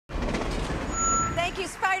make you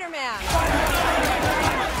Spider-Man.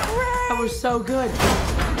 That was so good.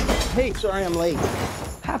 Hey, sorry I'm late.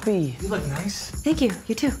 Happy. You look nice. Thank you.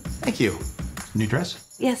 You too. Thank you. New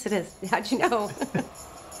dress? Yes, it is. How'd you know?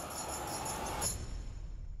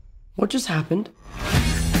 What just happened?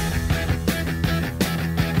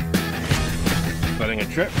 Planning a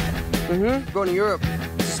trip? Mm-hmm. Going to Europe.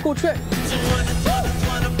 It's a school trip. Did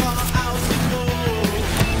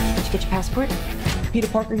you get your passport? Peter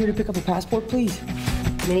Parker here to pick up a passport, please.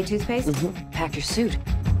 Mini toothpaste? Mm-hmm. Pack your suit.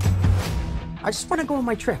 I just want to go on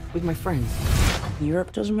my trip with my friends.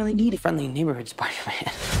 Europe doesn't really need a friendly neighborhood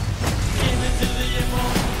Spider-Man.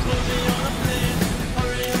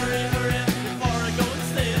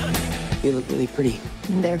 You look really pretty.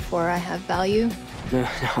 Therefore, I have value. No,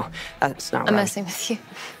 that's not right. I'm messing with you.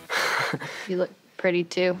 You look pretty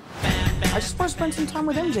too. I just want to spend some time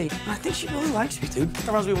with MJ. I think she really likes me, dude. That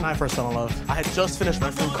reminds me when I first fell in love. I had just finished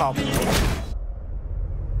my food copy.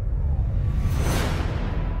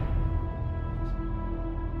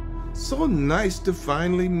 So nice to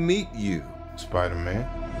finally meet you, Spider-Man.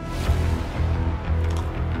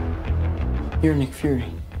 You're Nick Fury.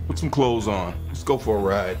 Put some clothes on. Let's go for a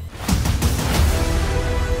ride.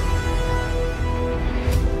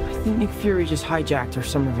 I think Nick Fury just hijacked our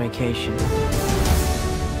summer vacation.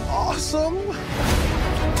 Awesome!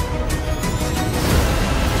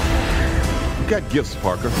 You got gifts,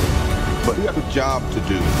 Parker, but you have a job to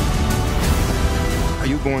do. Are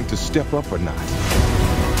you going to step up or not?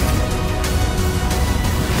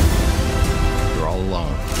 You're all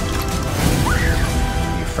alone.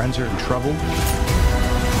 Your friends are in trouble.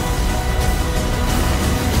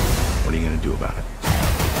 What are you gonna do about it?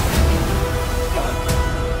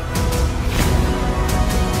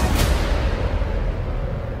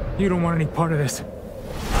 You don't want any part of this.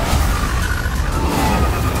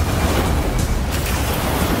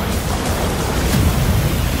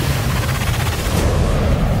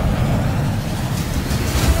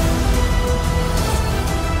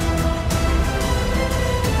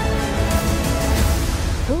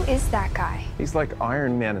 Who is that guy? He's like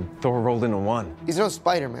Iron Man and Thor rolled into one. He's no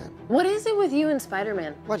Spider-Man. What is it with you and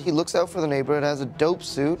Spider-Man? What, he looks out for the neighborhood, has a dope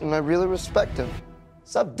suit, and I really respect him.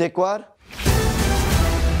 Sup, dickwad?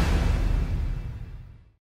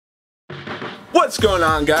 What's going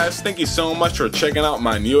on, guys? Thank you so much for checking out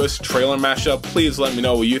my newest trailer mashup. Please let me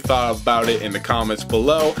know what you thought about it in the comments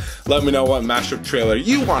below. Let me know what mashup trailer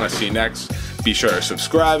you want to see next. Be sure to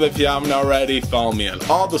subscribe if you haven't already. Follow me on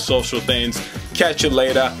all the social things. Catch you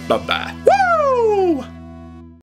later. Bye-bye.